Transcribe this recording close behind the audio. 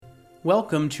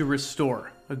Welcome to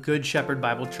Restore, a Good Shepherd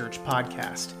Bible Church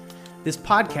podcast. This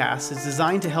podcast is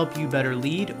designed to help you better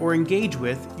lead or engage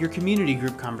with your community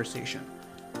group conversation.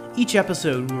 Each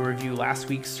episode will review last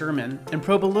week's sermon and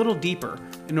probe a little deeper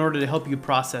in order to help you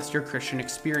process your Christian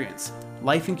experience,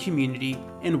 life in community,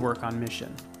 and work on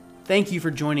mission. Thank you for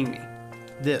joining me.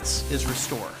 This is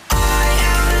Restore.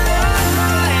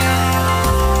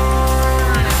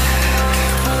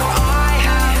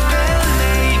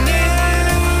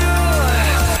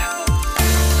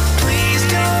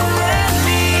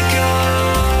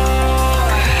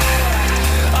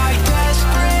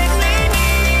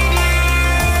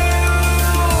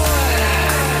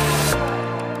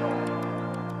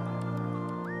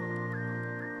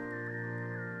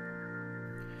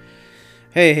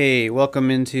 Hey, welcome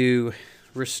into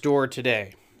Restore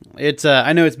today.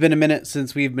 I know it's been a minute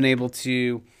since we've been able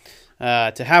to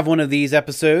have one of these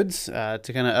episodes to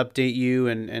kind of update you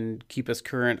and keep us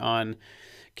current on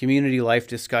community life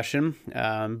discussion.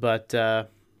 But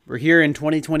we're here in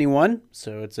 2021,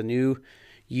 so it's a new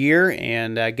year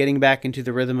and getting back into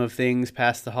the rhythm of things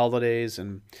past the holidays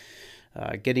and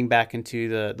getting back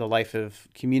into the life of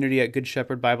community at Good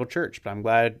Shepherd Bible Church. But I'm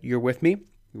glad you're with me.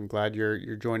 I'm glad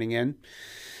you're joining in.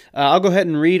 I'll go ahead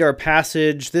and read our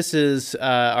passage. This is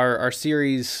our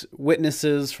series,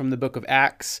 Witnesses from the book of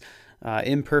Acts,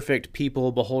 Imperfect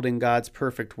People Beholding God's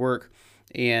Perfect Work.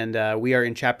 And we are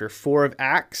in chapter 4 of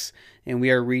Acts, and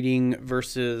we are reading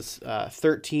verses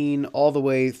 13 all the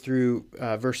way through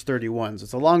verse 31. So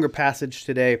it's a longer passage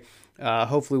today.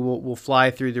 Hopefully we'll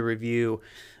fly through the review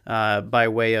by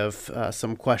way of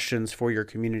some questions for your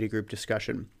community group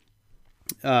discussion.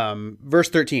 Verse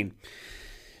 13.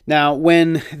 Now,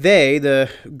 when they, the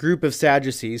group of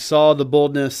Sadducees, saw the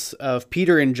boldness of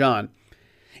Peter and John,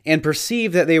 and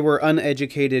perceived that they were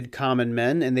uneducated common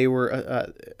men, and they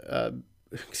were,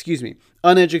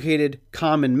 uneducated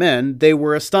common men, they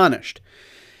were astonished,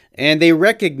 and they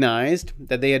recognized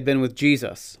that they had been with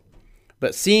Jesus.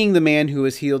 But seeing the man who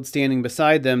was healed standing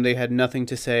beside them, they had nothing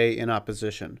to say in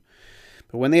opposition.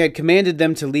 But when they had commanded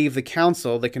them to leave the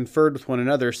council, they conferred with one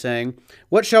another, saying,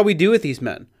 "What shall we do with these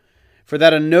men? For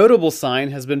that a notable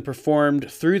sign has been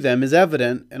performed through them is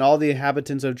evident in all the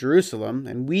inhabitants of Jerusalem,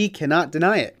 and we cannot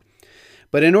deny it.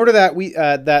 But in order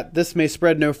that this may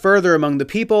spread no further among the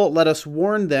people, let us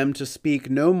warn them to speak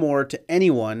no more to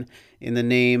anyone in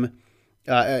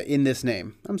this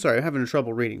name." I'm sorry, I'm having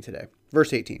trouble reading today.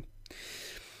 Verse 18.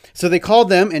 So they called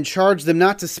them and charged them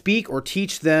not to speak or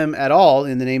teach them at all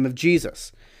in the name of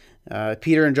Jesus.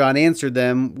 Peter and John answered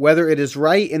them, "Whether it is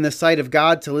right in the sight of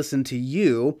God to listen to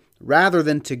you rather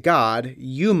than to God,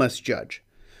 you must judge.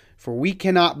 For we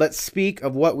cannot but speak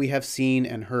of what we have seen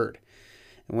and heard."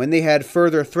 And when they had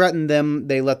further threatened them,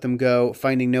 they let them go,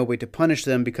 finding no way to punish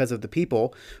them because of the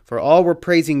people, for all were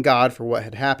praising God for what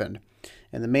had happened.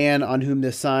 And the man on whom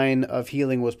this sign of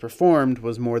healing was performed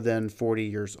was more than 40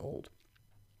 years old.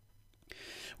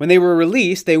 When they were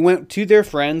released, they went to their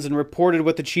friends and reported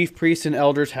what the chief priests and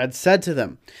elders had said to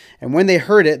them. And when they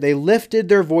heard it, they lifted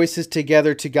their voices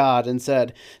together to God and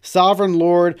said, "Sovereign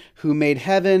Lord, who made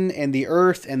heaven and the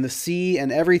earth and the sea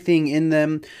and everything in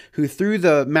them, who through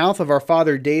the mouth of our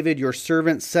father David, your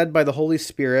servant, said by the Holy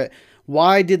Spirit,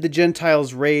 why did the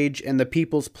Gentiles rage and the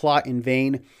peoples plot in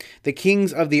vain? The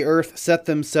kings of the earth set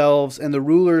themselves, and the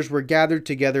rulers were gathered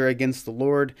together against the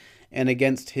Lord and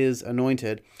against his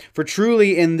anointed. For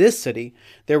truly in this city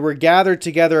there were gathered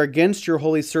together against your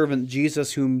holy servant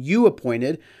Jesus, whom you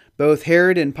appointed, both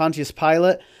Herod and Pontius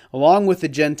Pilate, along with the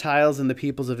Gentiles and the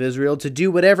peoples of Israel, to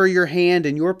do whatever your hand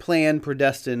and your plan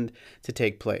predestined to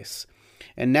take place.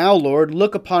 And now, Lord,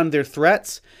 look upon their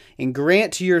threats and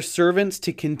grant to your servants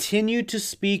to continue to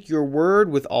speak your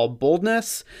word with all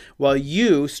boldness, while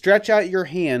you stretch out your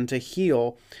hand to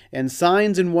heal, and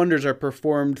signs and wonders are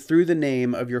performed through the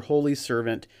name of your holy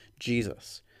servant,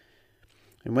 Jesus."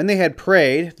 And when they had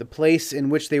prayed, the place in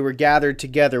which they were gathered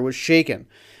together was shaken,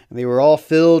 and they were all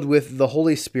filled with the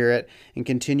Holy Spirit and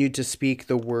continued to speak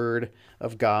the word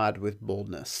of God with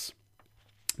boldness.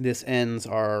 This ends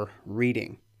our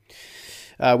reading.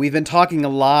 We've been talking a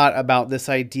lot about this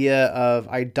idea of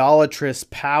idolatrous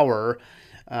power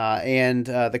and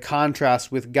the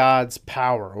contrast with God's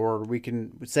power, or we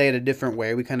can say it a different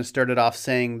way. We kind of started off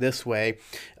saying this way.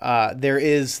 There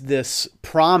is this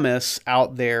promise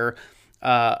out there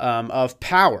of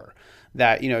power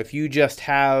that, if you just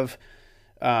have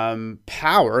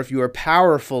power, if you are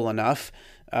powerful enough,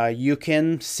 you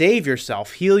can save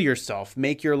yourself, heal yourself,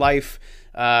 make your life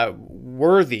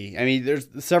worthy. I mean, there's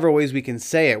several ways we can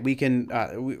say it. We can,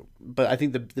 but I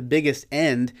think the biggest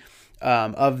end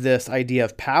of this idea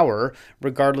of power,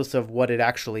 regardless of what it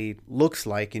actually looks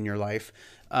like in your life.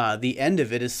 The end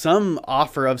of it is some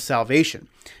offer of salvation.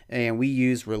 And we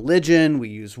use religion, we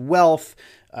use wealth,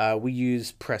 we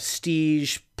use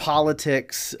prestige,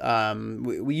 politics,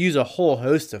 we use a whole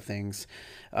host of things.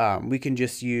 We can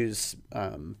just use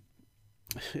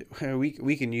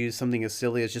we can use something as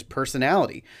silly as just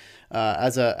personality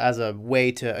as a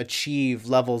way to achieve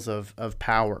levels of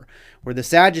power. Where the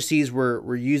Sadducees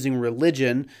were using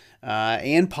religion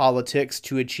and politics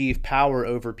to achieve power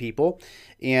over people,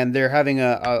 and they're having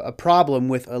a problem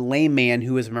with a lame man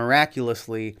who is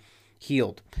miraculously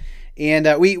healed.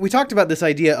 And we talked about this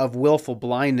idea of willful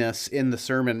blindness in the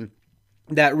sermon.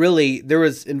 That really, there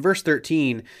was in verse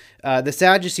 13, the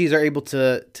Sadducees are able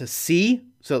to see.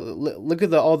 So look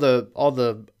at all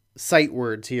the sight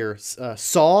words here.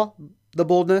 Saw the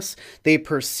boldness. They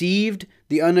perceived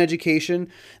the uneducation.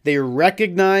 They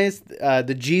recognized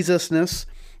the Jesusness.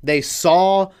 They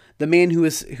saw the man who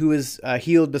was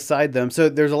healed beside them. So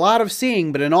there's a lot of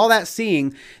seeing, but in all that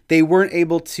seeing, they weren't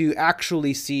able to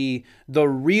actually see the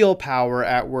real power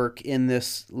at work in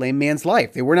this lame man's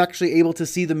life. They weren't actually able to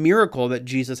see the miracle that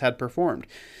Jesus had performed.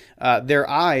 Their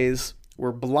eyes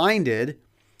were blinded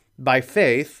by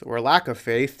faith or lack of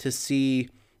faith to see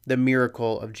the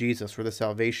miracle of Jesus or the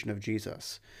salvation of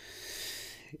Jesus.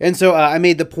 And so I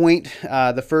made the point,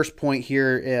 the first point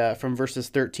here from verses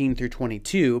 13 through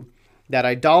 22, that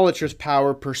idolatrous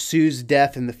power pursues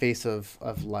death in the face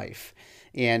of life.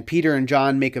 And Peter and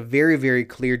John make a very, very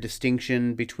clear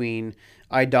distinction between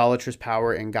idolatrous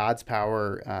power and God's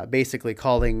power, basically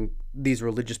calling these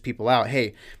religious people out.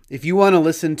 Hey, if you want to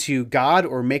listen to God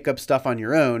or make up stuff on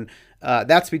your own,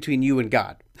 that's between you and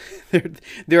God.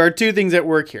 There are two things at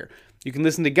work here. You can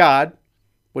listen to God,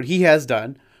 what he has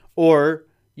done, or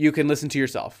you can listen to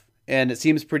yourself. And it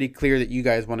seems pretty clear that you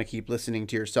guys want to keep listening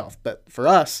to yourself. But for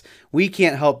us, we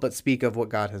can't help but speak of what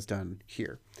God has done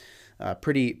here.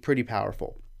 Pretty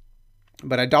powerful.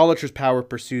 But idolatrous power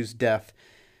pursues death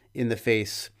in the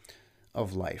face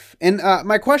of life. And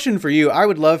my question for you, I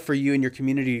would love for you and your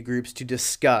community groups to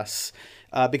discuss,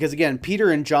 because again,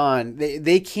 Peter and John,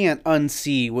 they can't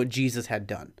unsee what Jesus had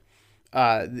done.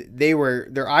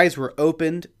 Their eyes were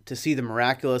opened to see the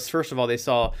miraculous. First of all, they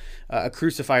saw a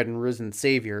crucified and risen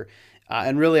Savior.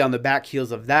 And really on the back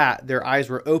heels of that, their eyes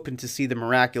were open to see the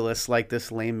miraculous, like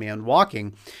this lame man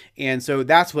walking. And so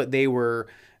that's what they were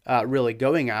really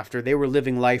going after. They were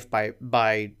living life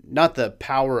by not the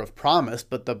power of promise,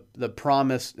 but the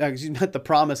promise, not the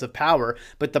promise of power,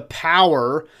 but the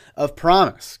power of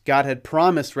promise. God had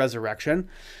promised resurrection.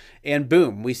 And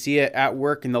boom, we see it at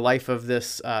work in the life of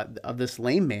this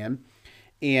lame man,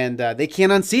 and they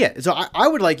can't unsee it. So I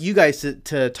would like you guys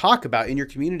to talk about in your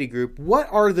community group, what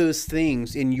are those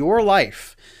things in your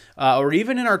life, or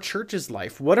even in our church's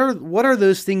life? What are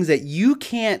those things that you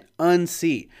can't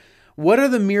unsee? What are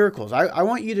the miracles? I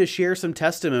want you to share some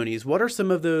testimonies. What are some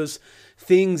of those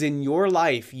things in your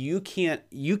life you can't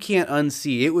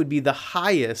unsee? It would be the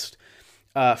highest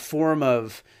form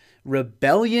of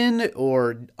rebellion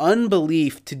or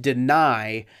unbelief to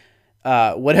deny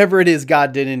whatever it is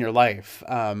God did in your life.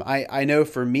 I know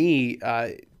for me,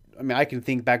 I can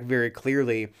think back very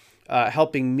clearly,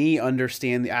 helping me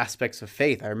understand the aspects of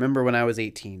faith. I remember when I was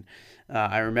 18.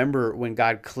 I remember when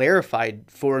God clarified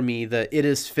for me the "it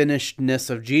is finishedness"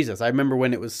 of Jesus. I remember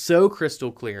when it was so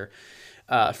crystal clear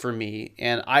for me,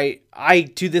 and I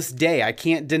to this day I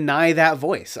can't deny that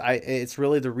voice. It's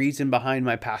really the reason behind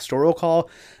my pastoral call.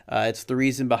 It's the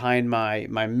reason behind my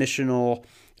missional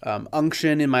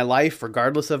unction in my life,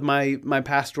 regardless of my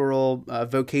pastoral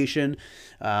vocation.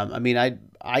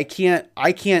 I can't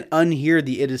unhear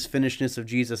the "it is finishedness" of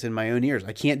Jesus in my own ears.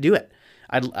 I can't do it.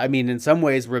 In some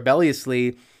ways,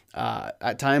 rebelliously,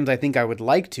 at times I think I would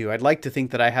like to. I'd like to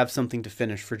think that I have something to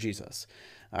finish for Jesus.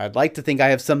 I'd like to think I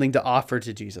have something to offer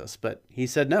to Jesus, but he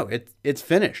said, no, it's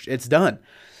finished. It's done.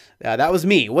 That was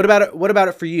me. What about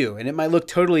it for you? And it might look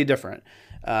totally different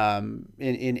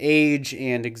in age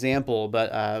and example,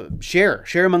 but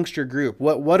share amongst your group.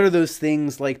 What are those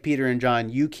things like Peter and John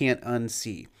you can't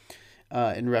unsee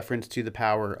in reference to the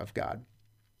power of God?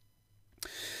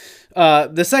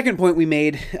 The second point we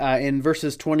made in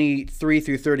verses 23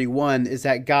 through 31 is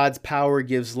that God's power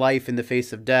gives life in the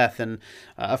face of death. And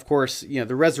of course,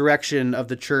 the resurrection of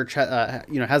the church,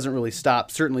 hasn't really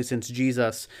stopped, certainly since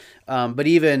Jesus. But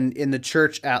even in the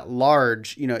church at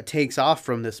large, it takes off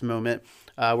from this moment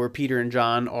where Peter and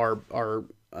John are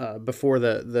before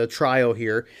the trial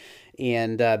here.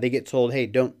 And they get told, hey,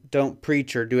 don't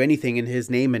preach or do anything in his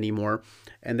name anymore.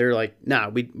 And they're like, nah,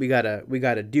 we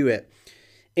gotta do it.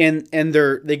 and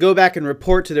they go back and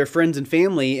report to their friends and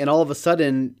family, and all of a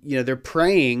sudden, they're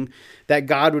praying that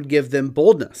God would give them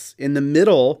boldness in the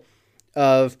middle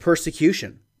of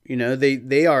persecution.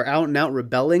 They are out and out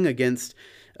rebelling against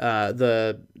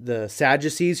the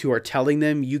Sadducees, who are telling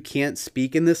them you can't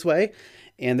speak in this way.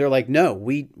 And they're like, no,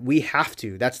 we have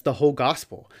to. That's the whole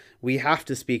gospel. We have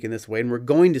to speak in this way, and we're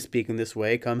going to speak in this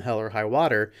way, come hell or high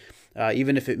water,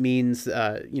 even if it means,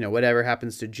 whatever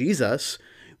happens to Jesus,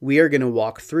 we are going to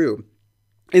walk through.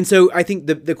 And so I think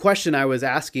the question I was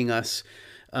asking us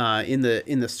in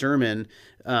the sermon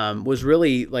was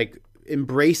really like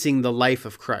embracing the life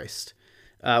of Christ.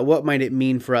 What might it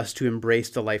mean for us to embrace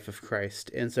the life of Christ?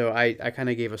 And so I kind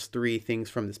of gave us three things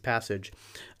from this passage.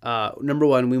 Number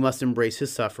one, we must embrace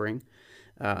his suffering.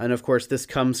 And of course, this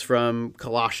comes from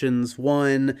Colossians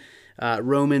 1,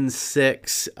 Romans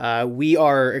 6. We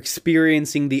are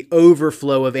experiencing the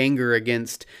overflow of anger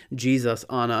against Jesus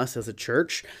on us as a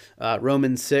church.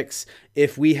 Romans 6,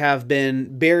 if we have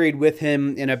been buried with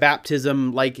him in a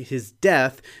baptism like his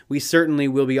death, we certainly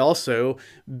will be also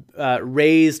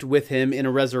raised with him in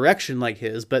a resurrection like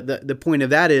his. But the point of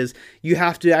that is you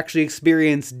have to actually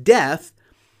experience death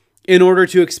in order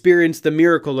to experience the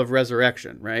miracle of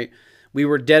resurrection, right? We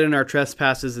were dead in our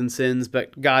trespasses and sins,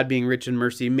 but God, being rich in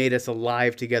mercy, made us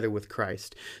alive together with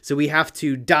Christ. So we have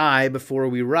to die before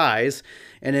we rise.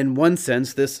 And in one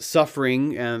sense, this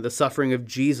suffering, the suffering of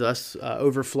Jesus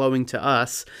overflowing to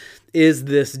us, is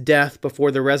this death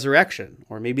before the resurrection,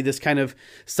 or maybe this kind of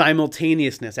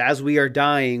simultaneousness. As we are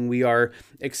dying, we are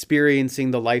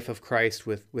experiencing the life of Christ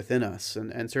within us.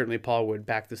 And certainly Paul would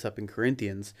back this up in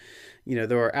Corinthians.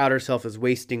 Though our outer self is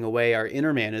wasting away, our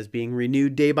inner man is being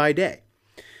renewed day by day.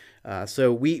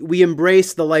 So we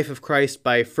embrace the life of Christ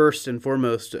by first and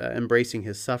foremost embracing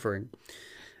his suffering.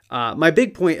 My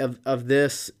big point of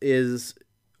this is,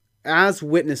 as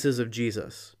witnesses of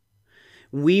Jesus,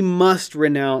 we must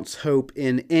renounce hope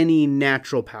in any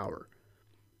natural power.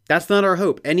 That's not our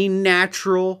hope. Any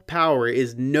natural power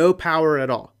is no power at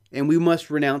all, and we must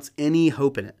renounce any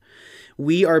hope in it.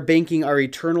 We are banking our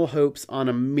eternal hopes on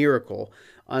a miracle,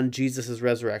 on Jesus'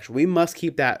 resurrection. We must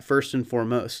keep that first and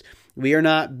foremost. We are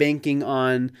not banking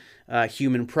on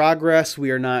human progress.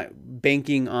 We are not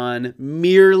banking on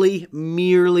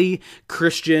merely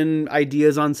Christian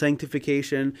ideas on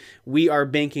sanctification. We are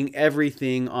banking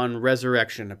everything on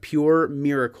resurrection, a pure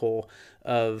miracle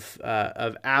of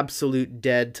absolute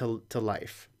dead to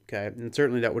life. Okay, and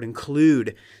certainly that would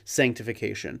include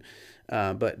sanctification.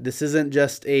 But this isn't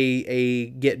just a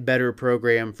get better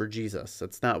program for Jesus.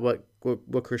 That's not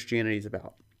what Christianity is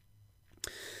about.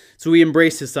 So we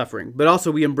embrace his suffering, but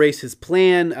also we embrace his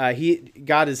plan.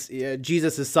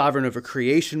 Jesus is sovereign over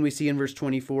creation, we see in verse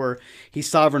 24. He's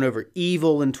sovereign over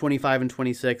evil in 25 and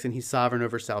 26, and he's sovereign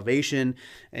over salvation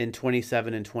in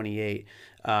 27 and 28.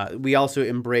 We also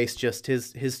embrace just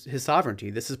his sovereignty.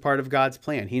 This is part of God's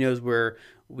plan. He knows where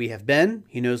we have been,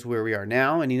 he knows where we are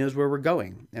now, and he knows where we're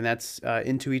going, and that's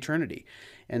into eternity.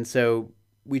 And so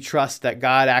we trust that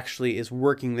God actually is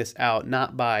working this out,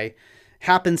 not by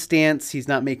happenstance. He's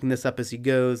not making this up as he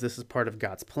goes. This is part of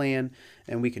God's plan,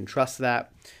 and we can trust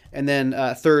that. And then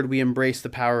third, we embrace the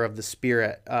power of the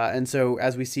Spirit. And so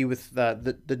as we see with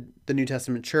the New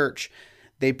Testament church,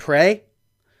 they pray,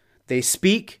 they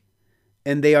speak,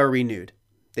 and they are renewed.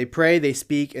 They pray, they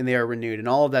speak, and they are renewed. And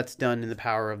all of that's done in the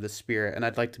power of the Spirit. And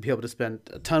I'd like to be able to spend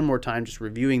a ton more time just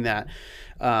reviewing that.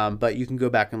 But you can go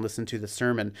back and listen to the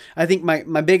sermon. I think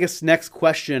my biggest next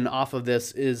question off of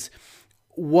this is,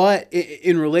 what,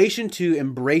 in relation to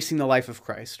embracing the life of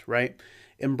Christ, right?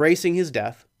 Embracing his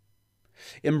death,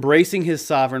 embracing his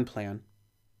sovereign plan.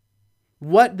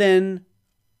 What then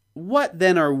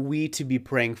are we to be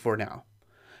praying for now?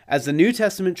 As the New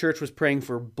Testament church was praying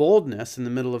for boldness in the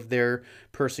middle of their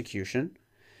persecution,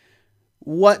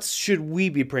 what should we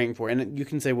be praying for? And you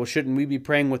can say, well, shouldn't we be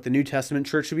praying what the New Testament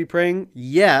church should be praying?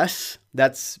 Yes,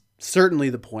 that's certainly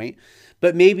the point.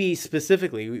 But maybe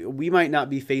specifically, we might not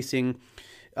be facing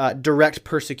direct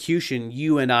persecution,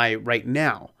 you and I, right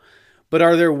now. But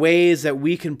are there ways that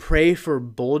we can pray for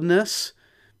boldness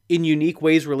in unique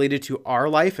ways related to our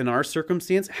life and our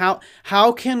circumstance?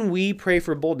 How can we pray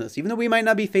for boldness, even though we might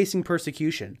not be facing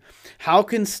persecution? How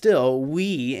can still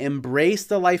we embrace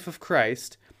the life of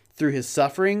Christ through his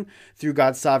suffering, through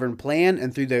God's sovereign plan,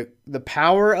 and through the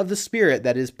power of the Spirit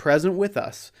that is present with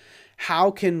us?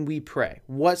 How can we pray?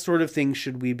 What sort of things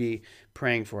should we be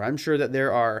praying for? I'm sure that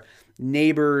there are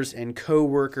neighbors and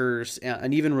co-workers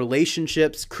and even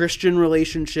relationships, Christian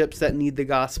relationships that need the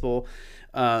gospel,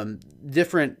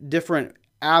 different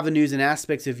avenues and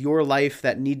aspects of your life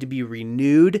that need to be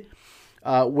renewed.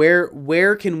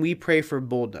 Where can we pray for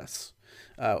boldness?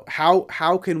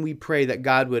 How can we pray that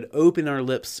God would open our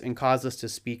lips and cause us to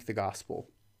speak the gospel?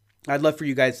 I'd love for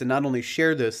you guys to not only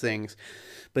share those things,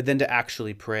 but then to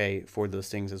actually pray for those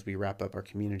things as we wrap up our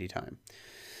community time.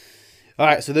 All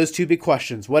right, so those two big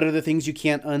questions. What are the things you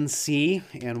can't unsee?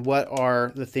 And what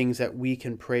are the things that we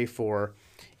can pray for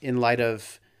in light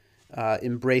of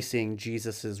embracing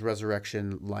Jesus'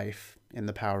 resurrection life and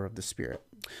the power of the Spirit?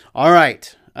 All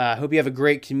right. Hope you have a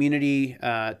great community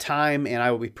time, and I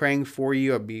will be praying for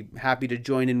you. I'll be happy to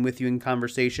join in with you in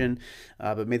conversation.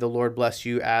 But may the Lord bless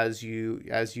you as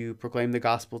you proclaim the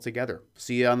gospel together.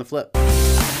 See you on the flip.